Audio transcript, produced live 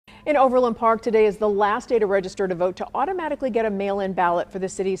In Overland Park, today is the last day to register to vote to automatically get a mail-in ballot for the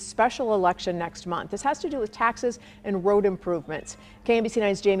city's special election next month. This has to do with taxes and road improvements. KMBC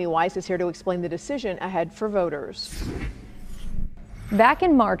 9's Jamie Weiss is here to explain the decision ahead for voters. Back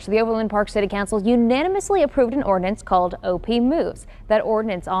in March, the Overland Park City Council unanimously approved an ordinance called OP Moves. That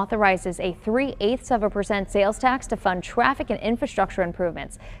ordinance authorizes a 0.3% sales tax to fund traffic and infrastructure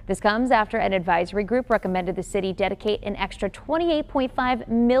improvements. This comes after an advisory group recommended the city dedicate an extra $28.5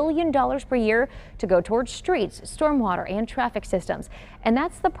 million per year to go towards streets, stormwater, and traffic systems. And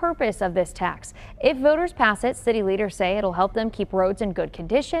that's the purpose of this tax. If voters pass it, city leaders say it'll help them keep roads in good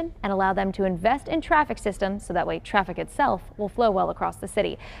condition and allow them to invest in traffic systems so that way traffic itself will flow well across the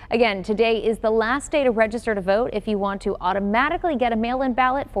city. Again, today is the last day to register to vote if you want to automatically get a mail-in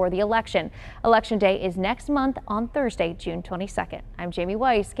ballot for the election. Election day is next month on Thursday, June 22nd. I'm Jamie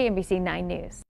Weiss, KMBC 9 News.